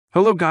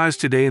Hello guys,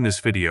 today in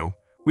this video,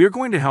 we are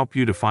going to help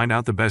you to find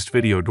out the best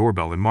video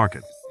doorbell in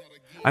market.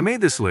 I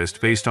made this list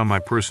based on my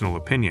personal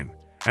opinion,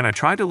 and I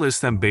tried to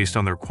list them based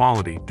on their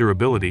quality,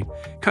 durability,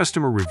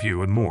 customer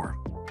review, and more.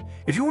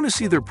 If you want to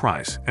see their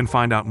price and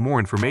find out more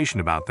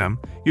information about them,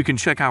 you can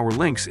check our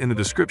links in the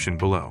description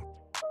below.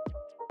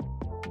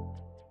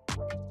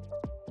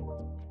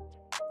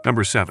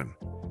 Number 7.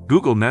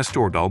 Google Nest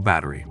Doorbell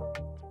Battery.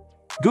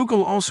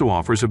 Google also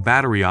offers a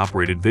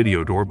battery-operated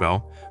video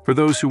doorbell for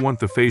those who want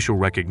the facial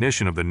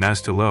recognition of the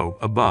Nest Hello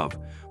above,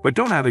 but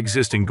don't have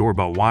existing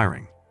doorbell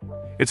wiring.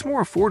 It's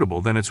more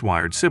affordable than its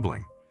wired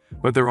sibling,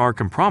 but there are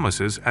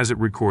compromises as it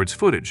records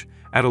footage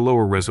at a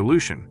lower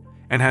resolution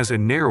and has a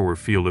narrower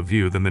field of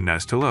view than the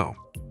Nest Hello.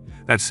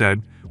 That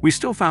said, we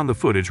still found the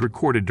footage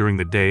recorded during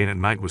the day and at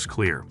night was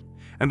clear,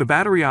 and the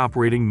battery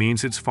operating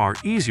means it's far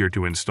easier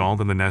to install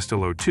than the Nest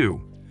Hello 2,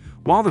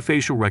 while the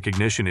facial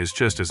recognition is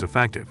just as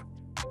effective.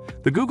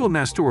 The Google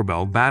Nest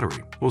Doorbell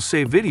battery will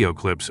save video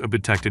clips of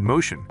detected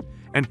motion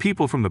and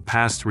people from the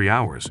past 3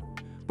 hours,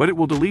 but it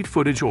will delete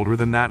footage older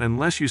than that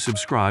unless you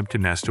subscribe to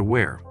Nest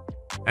Aware.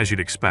 As you'd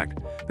expect,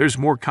 there's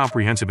more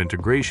comprehensive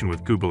integration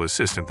with Google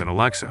Assistant than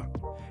Alexa,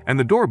 and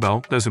the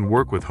doorbell doesn't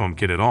work with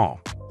HomeKit at all.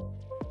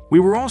 We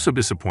were also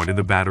disappointed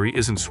the battery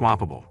isn't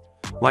swappable,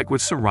 like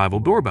with some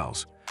rival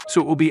doorbells, so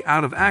it will be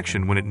out of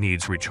action when it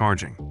needs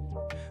recharging.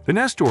 The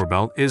Nest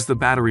Doorbell is the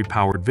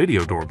battery-powered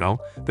video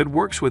doorbell that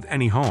works with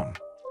any home.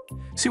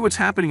 See what's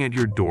happening at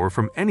your door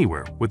from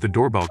anywhere with the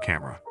doorbell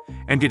camera,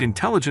 and get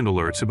intelligent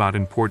alerts about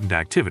important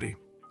activity,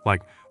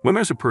 like when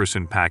there's a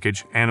person,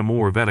 package, animal,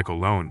 or vet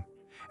alone.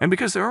 And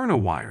because there are no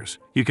wires,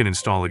 you can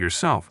install it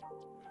yourself.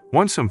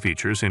 Some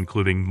features,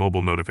 including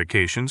mobile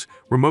notifications,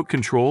 remote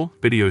control,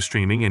 video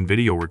streaming, and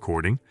video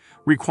recording,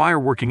 require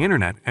working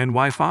internet and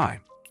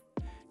Wi-Fi.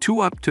 2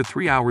 up to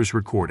 3 hours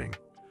recording.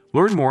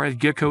 Learn more at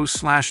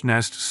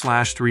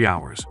gecko/nest/3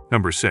 hours.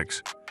 Number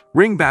 6.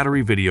 Ring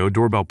Battery Video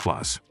Doorbell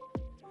Plus.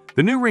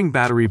 The new Ring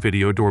Battery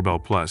Video Doorbell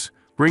Plus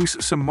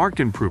brings some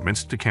marked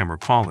improvements to camera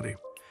quality,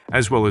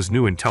 as well as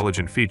new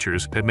intelligent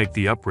features that make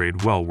the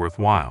upgrade well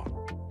worthwhile.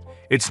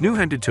 Its new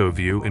head-to-toe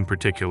view, in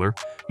particular,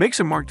 makes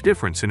a marked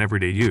difference in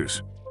everyday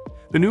use.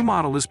 The new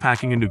model is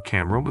packing a new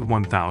camera with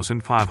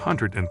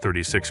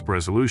 1536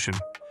 resolution,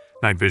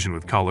 night vision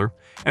with color,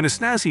 and a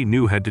snazzy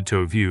new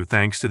head-to-toe view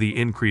thanks to the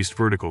increased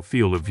vertical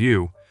field of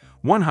view,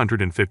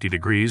 150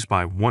 degrees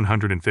by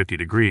 150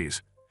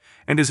 degrees.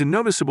 And is a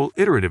noticeable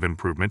iterative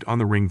improvement on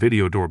the Ring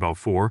Video Doorbell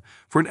 4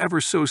 for an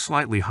ever so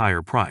slightly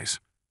higher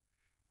price.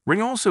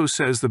 Ring also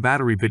says the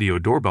Battery Video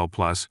Doorbell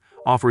Plus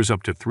offers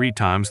up to 3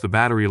 times the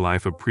battery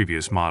life of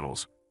previous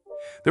models.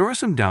 There are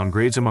some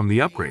downgrades among the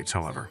upgrades,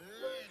 however.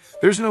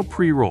 There's no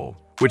pre-roll,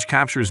 which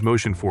captures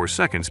motion 4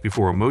 seconds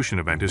before a motion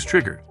event is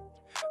triggered.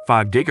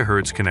 5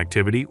 GHz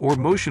connectivity or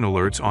motion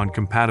alerts on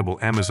compatible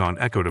Amazon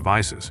Echo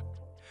devices.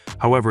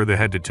 However, the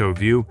head-to-toe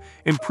view,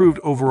 improved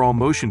overall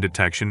motion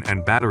detection,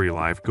 and battery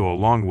life go a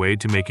long way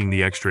to making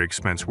the extra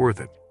expense worth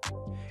it.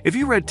 If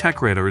you read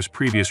TechRadar's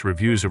previous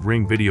reviews of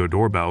Ring video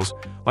doorbells,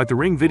 like the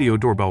Ring Video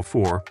Doorbell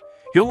 4,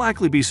 you'll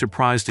likely be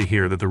surprised to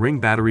hear that the Ring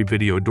Battery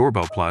Video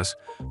Doorbell Plus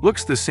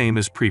looks the same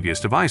as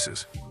previous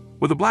devices,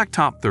 with a black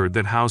top third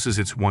that houses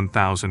its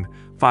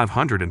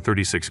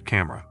 1536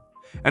 camera,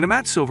 and a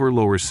matte silver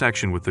lower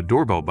section with the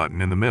doorbell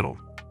button in the middle.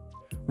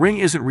 Ring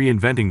isn't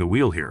reinventing the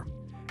wheel here.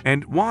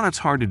 And while that's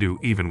hard to do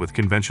even with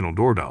conventional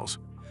doorbells,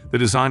 the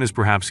design is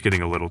perhaps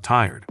getting a little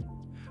tired.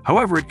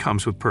 However, it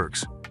comes with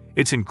perks.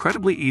 It's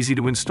incredibly easy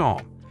to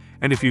install,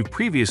 and if you've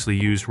previously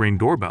used Ring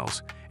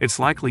doorbells, it's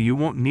likely you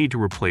won't need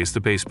to replace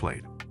the base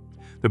plate.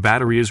 The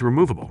battery is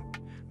removable,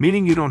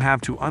 meaning you don't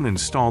have to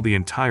uninstall the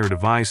entire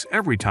device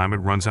every time it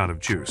runs out of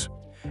juice,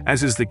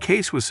 as is the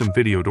case with some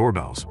video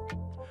doorbells.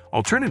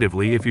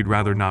 Alternatively, if you'd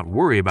rather not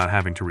worry about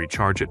having to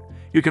recharge it,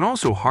 you can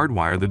also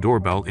hardwire the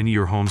doorbell into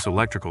your home's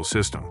electrical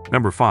system.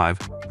 Number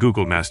 5.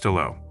 Google Nest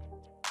Hello.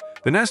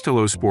 The Nest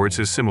Hello sports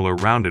a similar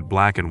rounded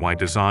black and white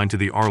design to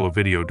the Arlo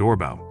video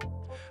doorbell.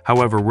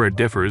 However, where it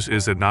differs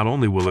is that not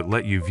only will it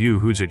let you view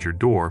who's at your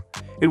door,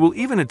 it will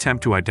even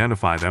attempt to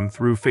identify them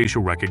through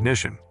facial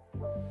recognition.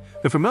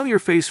 The familiar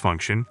face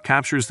function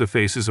captures the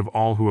faces of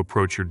all who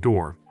approach your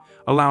door,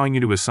 allowing you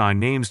to assign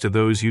names to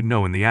those you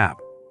know in the app.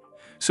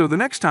 So the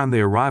next time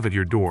they arrive at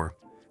your door,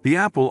 the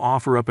app will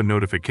offer up a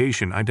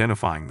notification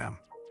identifying them.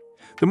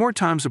 The more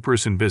times a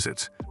person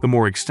visits, the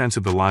more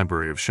extensive the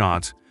library of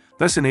shots,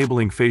 thus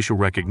enabling facial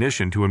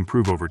recognition to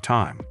improve over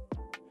time.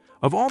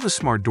 Of all the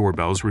smart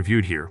doorbells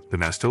reviewed here, the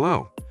Nest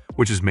Hello,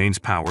 which is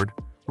mains-powered,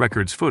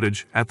 records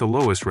footage at the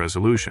lowest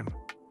resolution.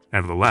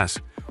 Nevertheless,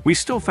 we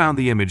still found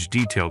the image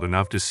detailed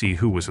enough to see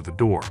who was at the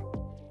door.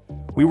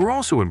 We were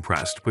also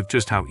impressed with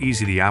just how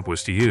easy the app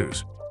was to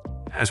use.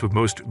 As with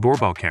most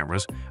doorbell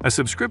cameras, a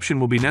subscription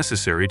will be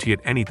necessary to get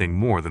anything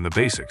more than the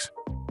basics.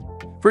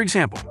 For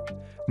example,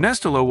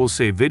 Nest Hello will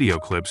save video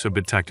clips of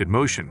detected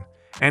motion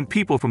and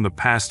people from the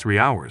past 3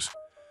 hours,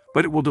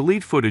 but it will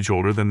delete footage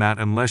older than that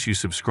unless you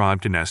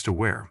subscribe to Nest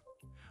Aware.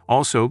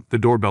 Also, the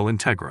Doorbell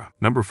Integra.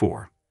 Number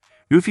 4.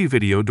 Eufy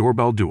Video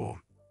Doorbell Dual.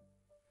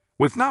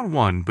 With not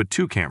 1 but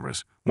 2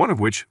 cameras, one of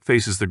which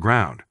faces the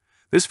ground.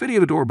 This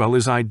video doorbell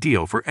is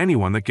ideal for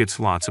anyone that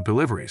gets lots of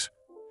deliveries.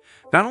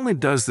 Not only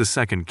does the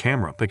second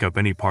camera pick up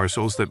any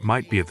parcels that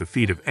might be at the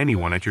feet of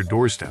anyone at your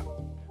doorstep,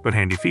 but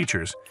handy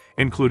features,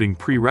 including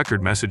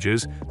pre-record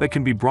messages that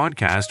can be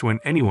broadcast when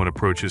anyone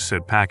approaches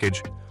said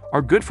package,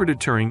 are good for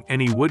deterring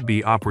any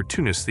would-be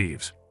opportunist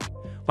thieves.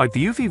 Like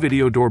the Eufy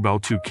Video Doorbell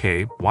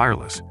 2K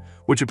Wireless,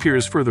 which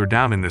appears further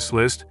down in this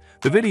list,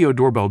 the Video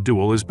Doorbell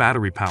Dual is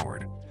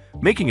battery-powered,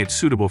 making it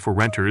suitable for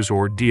renters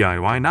or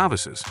DIY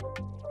novices.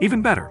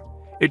 Even better,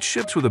 it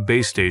ships with a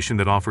base station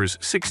that offers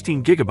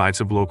 16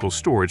 gigabytes of local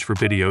storage for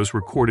videos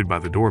recorded by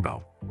the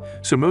doorbell,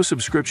 so no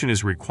subscription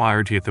is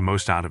required to get the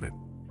most out of it.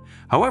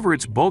 However,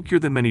 it's bulkier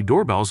than many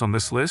doorbells on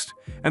this list,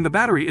 and the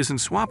battery isn't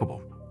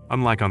swappable,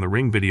 unlike on the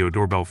Ring Video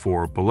Doorbell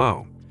 4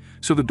 below,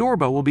 so the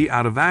doorbell will be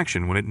out of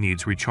action when it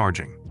needs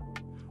recharging.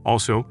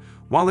 Also,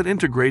 while it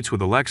integrates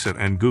with Alexa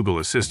and Google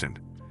Assistant,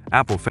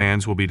 Apple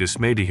fans will be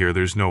dismayed to hear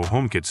there's no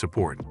HomeKit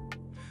support.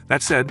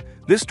 That said,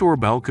 this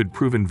doorbell could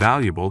prove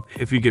invaluable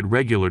if you get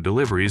regular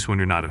deliveries when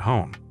you're not at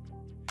home.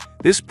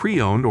 This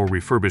pre-owned or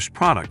refurbished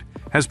product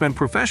has been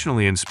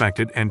professionally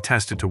inspected and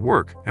tested to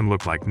work and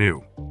look like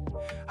new.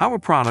 How a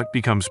product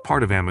becomes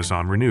part of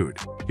Amazon Renewed,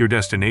 your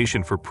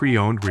destination for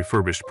pre-owned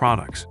refurbished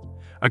products.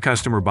 A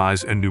customer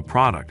buys a new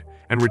product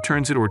and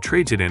returns it or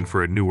trades it in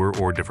for a newer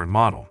or different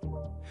model.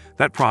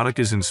 That product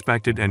is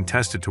inspected and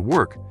tested to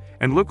work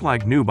and look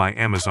like new by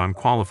Amazon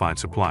qualified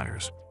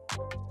suppliers.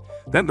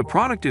 Then the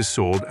product is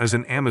sold as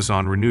an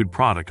Amazon Renewed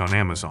product on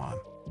Amazon.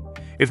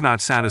 If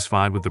not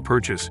satisfied with the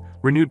purchase,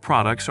 renewed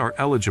products are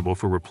eligible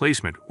for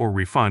replacement or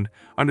refund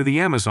under the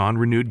Amazon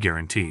Renewed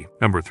guarantee.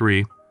 Number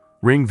 3.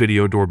 Ring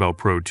Video Doorbell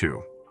Pro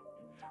 2.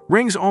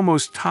 Ring's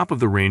almost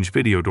top-of-the-range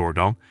video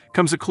doorbell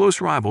comes a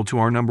close rival to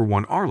our number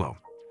 1 Arlo,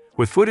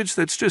 with footage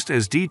that's just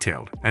as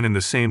detailed and in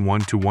the same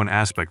 1:1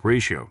 aspect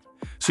ratio,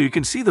 so you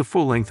can see the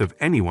full length of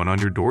anyone on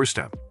your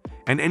doorstep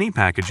and any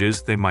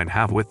packages they might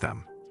have with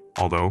them.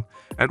 Although,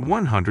 at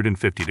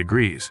 150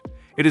 degrees,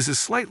 it is a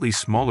slightly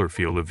smaller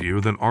field of view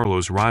than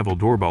Arlo's rival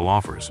doorbell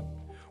offers.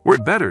 Where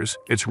it betters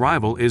its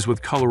rival is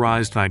with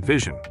colorized night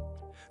vision.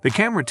 The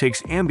camera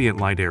takes ambient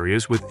light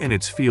areas within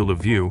its field of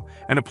view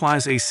and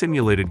applies a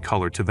simulated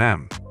color to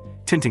them,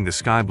 tinting the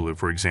sky blue,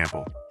 for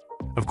example.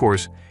 Of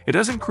course, it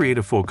doesn't create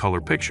a full color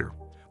picture,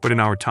 but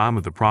in our time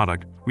with the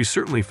product, we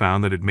certainly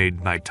found that it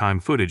made nighttime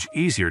footage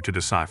easier to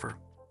decipher.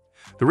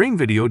 The Ring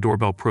Video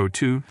Doorbell Pro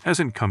 2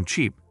 hasn't come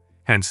cheap,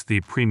 hence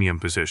the premium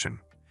position.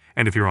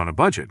 And if you're on a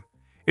budget,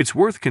 it's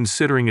worth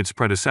considering its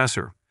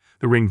predecessor,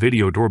 the Ring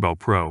Video Doorbell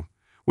Pro,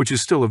 which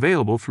is still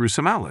available through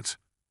some outlets.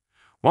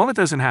 While it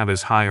doesn't have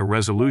as high a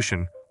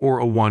resolution or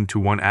a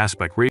 1:1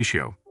 aspect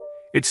ratio,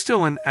 it's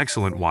still an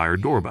excellent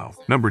wired doorbell.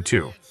 Number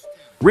 2.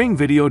 Ring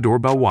Video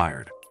Doorbell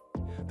Wired.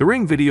 The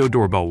Ring Video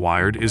Doorbell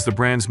Wired is the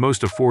brand's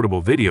most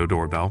affordable video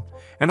doorbell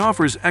and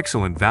offers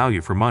excellent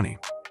value for money.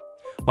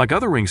 Like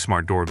other Ring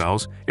smart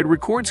doorbells, it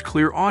records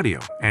clear audio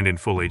and in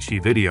Full HD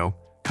video,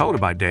 color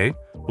by day,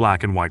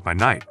 black and white by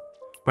night,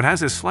 but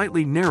has a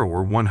slightly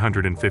narrower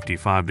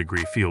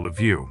 155-degree field of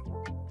view.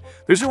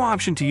 There's no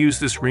option to use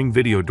this Ring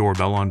Video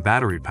Doorbell on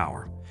battery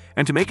power,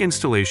 and to make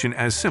installation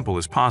as simple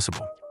as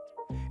possible.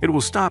 It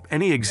will stop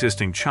any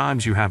existing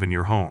chimes you have in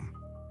your home.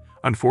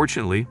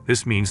 Unfortunately,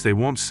 this means they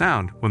won't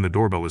sound when the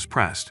doorbell is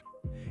pressed.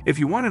 If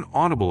you want an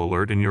audible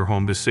alert in your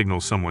home to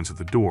signal someone's at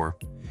the door,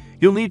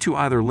 you'll need to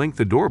either link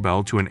the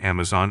doorbell to an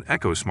Amazon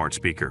Echo smart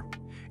speaker,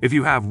 if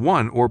you have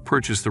one, or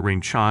purchase the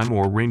Ring Chime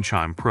or Ring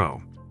Chime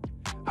Pro.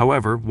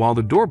 However, while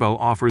the doorbell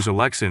offers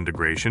Alexa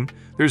integration,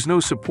 there's no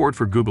support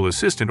for Google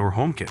Assistant or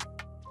HomeKit.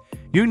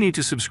 You need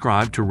to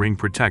subscribe to Ring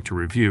Protect to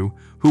review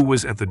who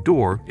was at the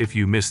door if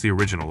you missed the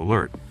original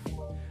alert.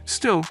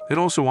 Still, it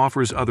also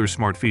offers other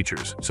smart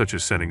features, such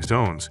as setting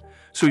zones,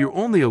 so you're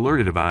only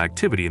alerted about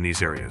activity in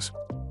these areas.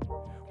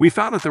 We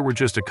found that there were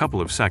just a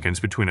couple of seconds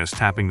between us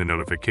tapping the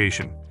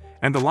notification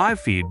and the live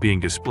feed being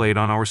displayed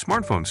on our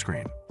smartphone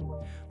screen.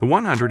 The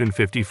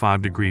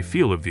 155-degree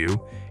field of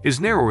view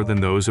is narrower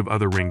than those of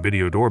other Ring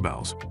video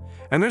doorbells,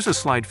 and there's a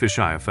slight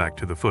fisheye effect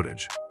to the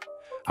footage.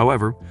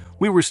 However,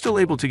 we were still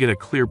able to get a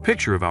clear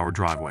picture of our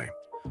driveway,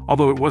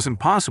 although it wasn't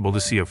possible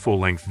to see a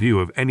full-length view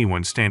of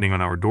anyone standing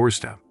on our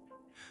doorstep.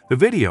 The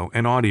video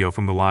and audio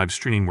from the live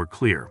stream were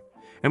clear,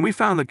 and we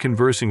found that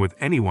conversing with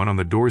anyone on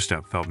the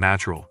doorstep felt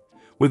natural,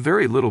 with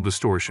very little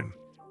distortion.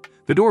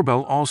 The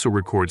doorbell also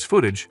records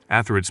footage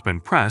after it's been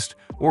pressed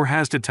or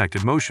has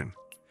detected motion.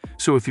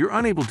 So if you're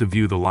unable to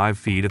view the live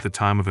feed at the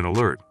time of an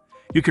alert,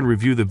 you can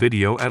review the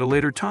video at a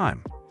later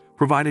time,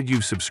 provided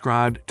you've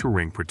subscribed to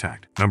Ring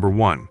Protect. Number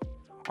 1.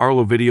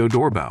 Arlo Video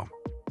Doorbell.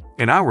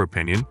 In our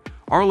opinion,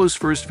 Arlo's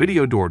first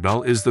video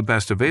doorbell is the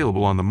best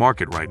available on the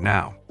market right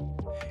now.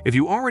 If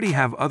you already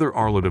have other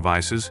Arlo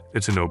devices,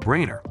 it's a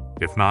no-brainer.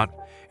 If not,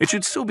 it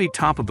should still be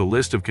top of the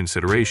list of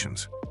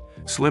considerations.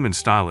 Slim and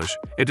stylish,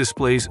 it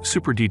displays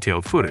super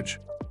detailed footage.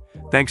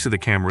 Thanks to the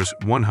camera's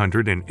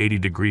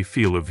 180-degree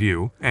field of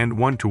view and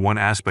 1:1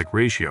 aspect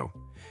ratio,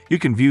 you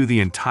can view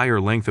the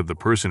entire length of the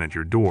person at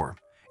your door,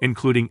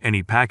 including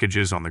any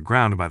packages on the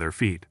ground by their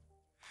feet.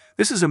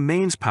 This is a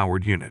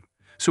mains-powered unit,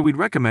 so we'd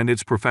recommend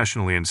it's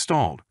professionally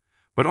installed,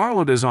 but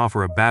Arlo does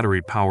offer a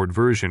battery-powered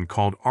version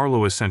called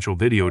Arlo Essential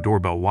Video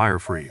Doorbell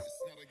Wire-Free.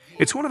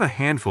 It's one of a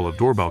handful of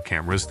doorbell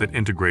cameras that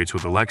integrates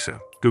with Alexa,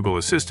 Google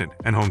Assistant,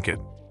 and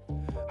HomeKit.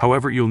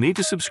 However, you'll need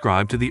to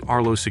subscribe to the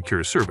Arlo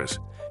Secure service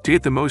to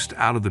get the most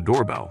out of the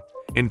doorbell,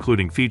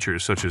 including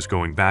features such as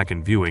going back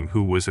and viewing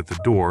who was at the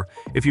door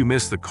if you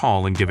missed the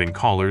call and giving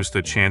callers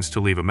the chance to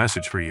leave a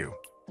message for you.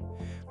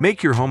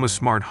 Make your home a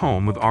smart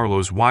home with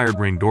Arlo's wired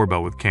Ring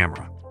doorbell with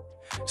camera.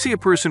 See a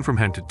person from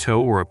head to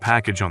toe or a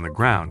package on the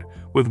ground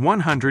with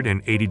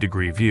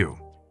 180-degree view.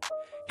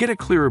 Get a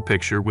clearer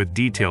picture with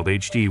detailed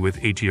HD with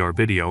HDR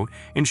video,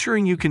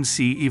 ensuring you can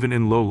see even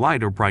in low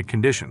light or bright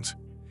conditions.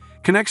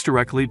 Connects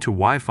directly to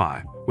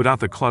Wi-Fi without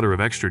the clutter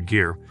of extra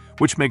gear,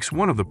 which makes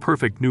one of the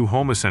perfect new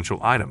home essential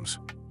items.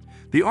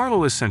 The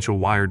Arlo Essential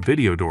Wired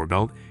Video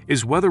Doorbell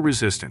is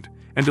weather-resistant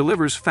and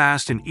delivers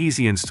fast and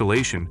easy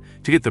installation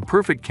to get the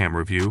perfect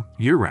camera view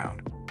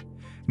year-round.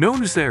 No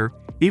news there,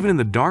 even in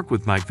the dark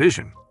with night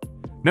vision.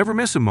 Never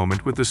miss a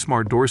moment with the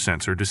smart door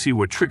sensor to see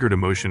what triggered a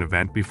motion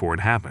event before it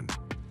happened.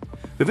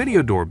 The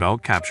video doorbell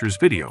captures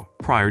video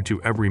prior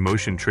to every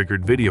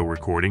motion-triggered video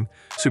recording,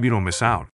 so you don't miss out.